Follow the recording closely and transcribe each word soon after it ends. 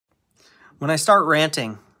When I start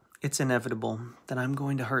ranting, it's inevitable that I'm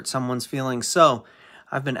going to hurt someone's feelings. So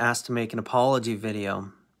I've been asked to make an apology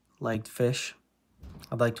video. Legged fish,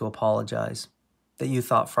 I'd like to apologize that you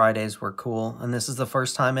thought Fridays were cool, and this is the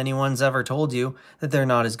first time anyone's ever told you that they're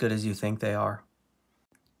not as good as you think they are.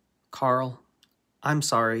 Carl, I'm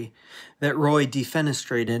sorry that Roy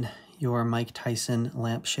defenestrated your Mike Tyson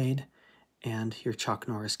lampshade and your Chuck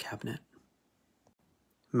Norris cabinet.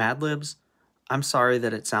 Mad Libs, I'm sorry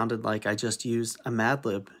that it sounded like I just used a Mad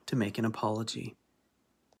Lib to make an apology.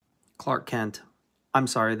 Clark Kent, I'm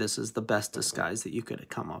sorry this is the best disguise that you could have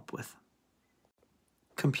come up with.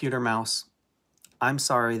 Computer Mouse, I'm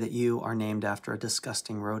sorry that you are named after a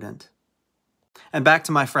disgusting rodent. And back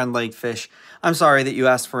to my friend Legged Fish, I'm sorry that you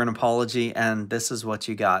asked for an apology and this is what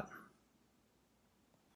you got.